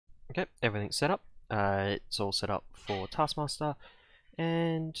Okay, everything's set up. It's all set up for Taskmaster,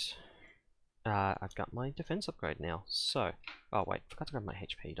 and I've got my defense upgrade now. So, oh wait, forgot to grab my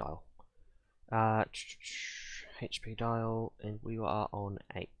HP dial. HP dial, and we are on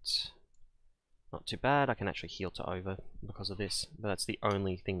 8. Not too bad. I can actually heal to over because of this, but that's the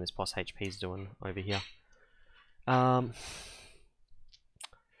only thing this plus HP is doing over here. Yeah,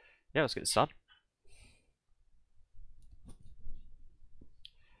 let's get started.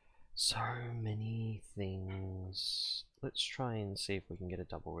 So many things. Let's try and see if we can get a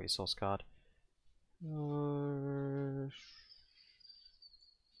double resource card. I'm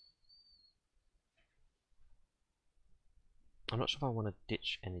not sure if I want to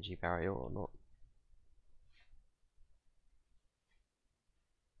ditch energy barrier or not.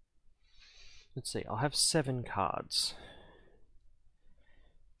 Let's see, I'll have 7 cards.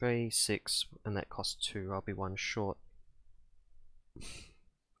 3, 6, and that costs 2. I'll be 1 short.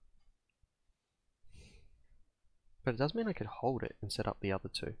 But it does mean I could hold it and set up the other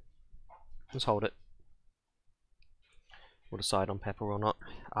 2. Let's hold it. We'll decide on Pepper or not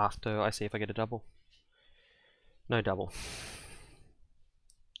after I see if I get a double. No double.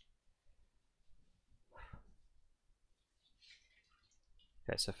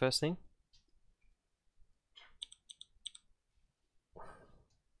 Okay, so first thing.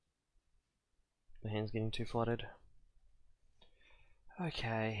 My hand's getting too flooded.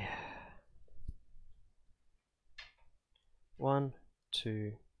 Okay. 1,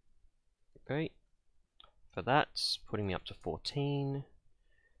 2, 3. For that, putting me up to 14.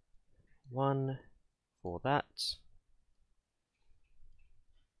 1 for that.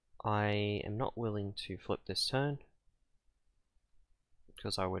 I am not willing to flip this turn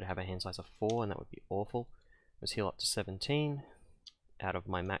because I would have a hand size of 4 and that would be awful. Let's heal up to 17 out of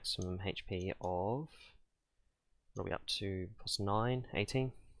my maximum HP of, what are we up to, plus 9,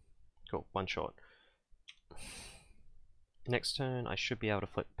 18? Cool, 1 short. Next turn I should be able to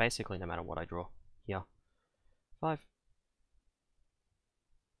flip basically no matter what I draw. Here. 5.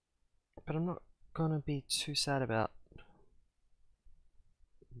 But I'm not gonna be too sad about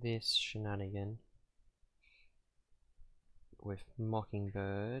this shenanigan with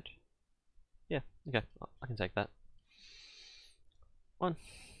Mockingbird. Yeah, okay, I can take that. 1.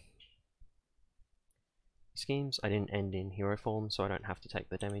 Schemes, I didn't end in hero form, so I don't have to take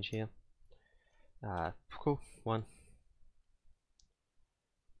the damage here. Cool, 1.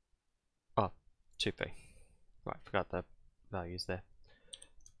 Oh, 2, 3. Right, forgot the values there.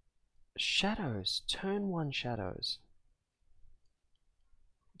 Shadows, turn 1 shadows.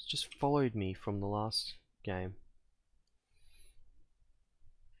 It's just followed me from the last game.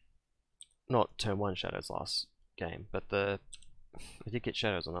 Not turn 1 shadows last game, but I did get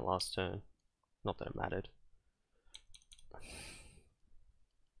shadows on that last turn. Not that it mattered.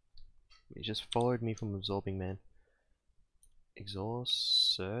 He just followed me from Absorbing Man.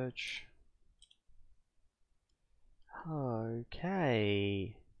 Exhaust, Surge.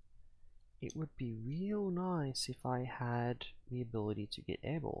 Okay. It would be real nice if I had the ability to get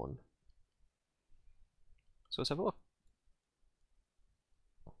airborne. So let's have a look.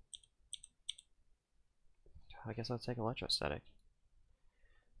 I guess I'll take Electrostatic.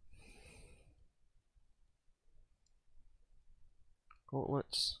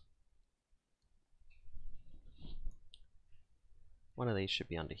 Gauntlets. One of these should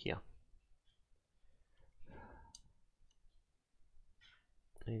be under here.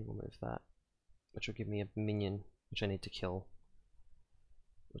 I need to remove that, which will give me a minion, which I need to kill,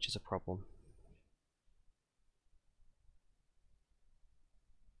 which is a problem.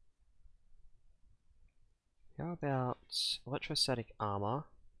 How about Electrostatic Armor,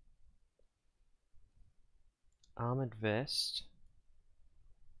 Armored Vest,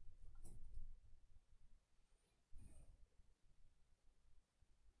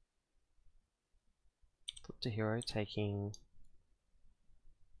 flip to hero, taking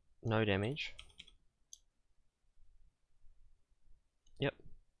no damage. Yep,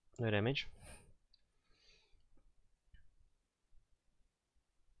 no damage.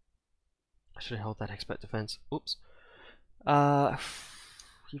 I should have held that expert defense. Oops.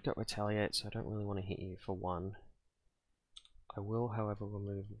 You've got Retaliate, so I don't really want to hit you for 1. I will, however,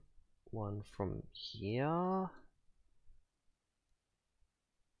 remove 1 from here.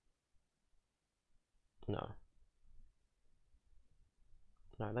 No.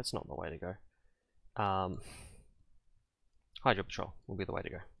 No, that's not the way to go. Hydro Patrol will be the way to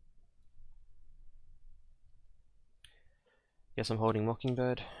go. Guess I'm holding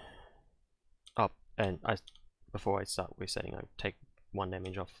Mockingbird. Oh, and before I start resetting, I take 1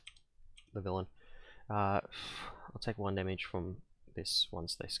 damage off the villain. I'll take 1 damage from this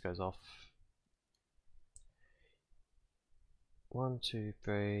once this goes off. 1, 2,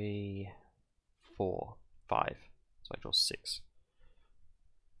 3, 4, 5. So I draw 6.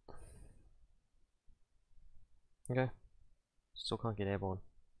 Okay. Still can't get airborne.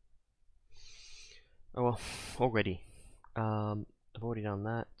 Oh well, already. I've already done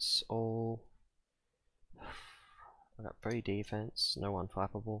that. All. I got 3 defense, no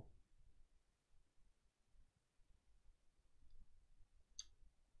unflappable.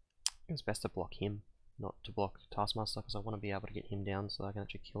 It's best to block him, not to block Taskmaster, because I want to be able to get him down so I can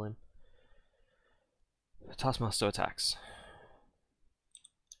actually kill him. Taskmaster attacks.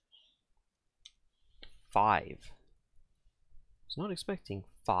 5. I was not expecting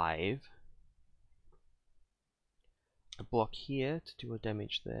 5. I block here to do a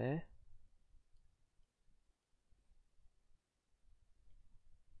damage there.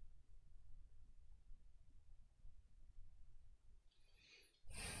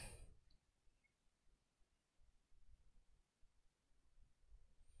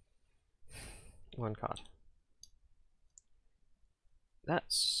 One card.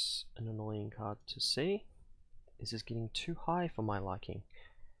 That's an annoying card to see. This is getting too high for my liking.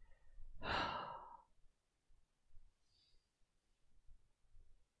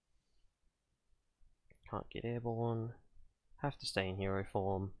 Can't get airborne. Have to stay in hero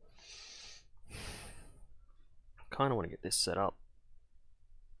form. Kinda want to get this set up.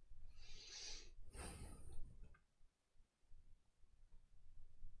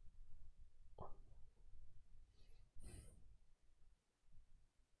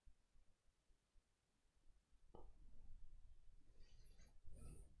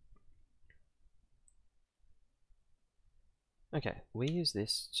 Okay, we use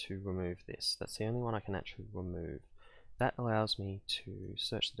this to remove this. That's the only one I can actually remove. That allows me to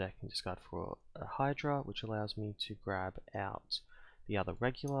search the deck and discard for a Hydra, which allows me to grab out the other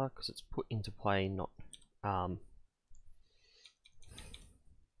regular, because it's put into play, not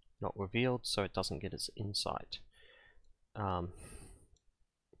revealed, so it doesn't get its insight.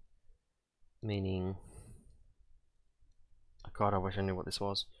 Meaning, oh God, I wish I knew what this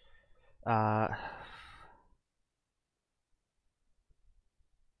was.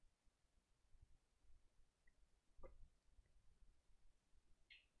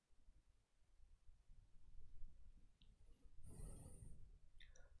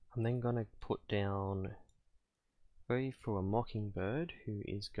 I'm then going to put down 3 for a Mockingbird, who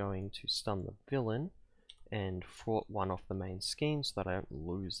is going to stun the villain and fraught 1 off the main scheme so that I don't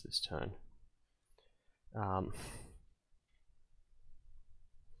lose this turn. Though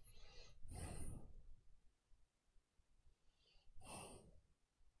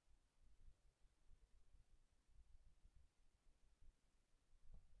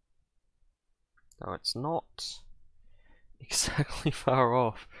it's not exactly far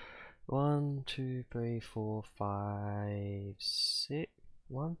off. 1, 2, 3, 4, 5, 6.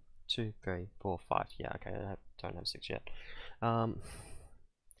 1, 2, 3, 4, 5. Yeah, okay, I don't have 6 yet.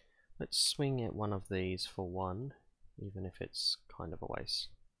 Let's swing at one of these for 1, even if it's kind of a waste.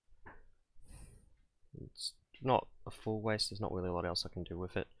 It's not a full waste, there's not really a lot else I can do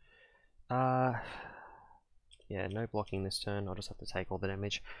with it. Yeah, no blocking this turn, I'll just have to take all the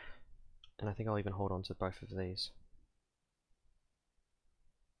damage. And I think I'll even hold on to both of these.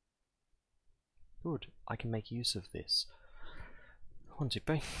 Good, I can make use of this. 1, 2,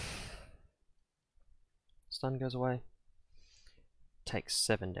 3. Stun goes away. Takes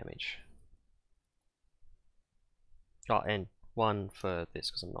 7 damage. Oh, and 1 for this,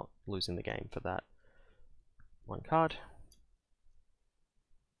 because I'm not losing the game for that. 1 card.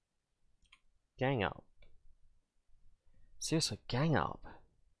 Gang up. Seriously, gang up.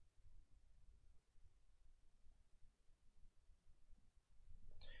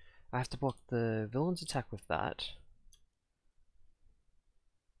 I have to block the villain's attack with that.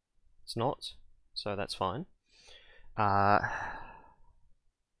 It's not, so that's fine.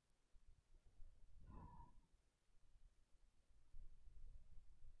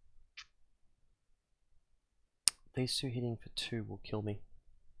 These 2 hitting for 2 will kill me.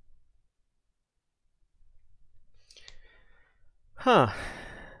 Huh.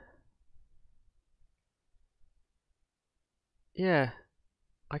 Yeah,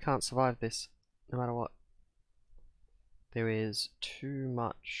 I can't survive this, no matter what. There is too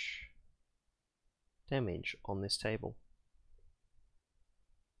much damage on this table.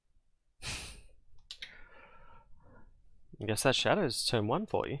 I guess that Shadow's turn 1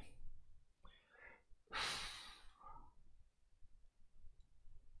 for you.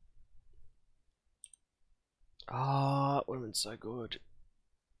 Ah, it would have been so good.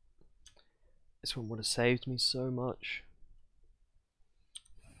 This one would have saved me so much.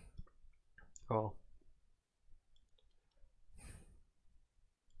 Oh.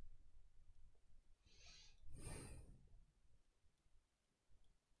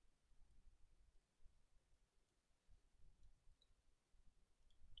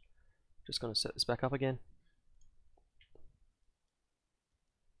 Just going to set this back up again.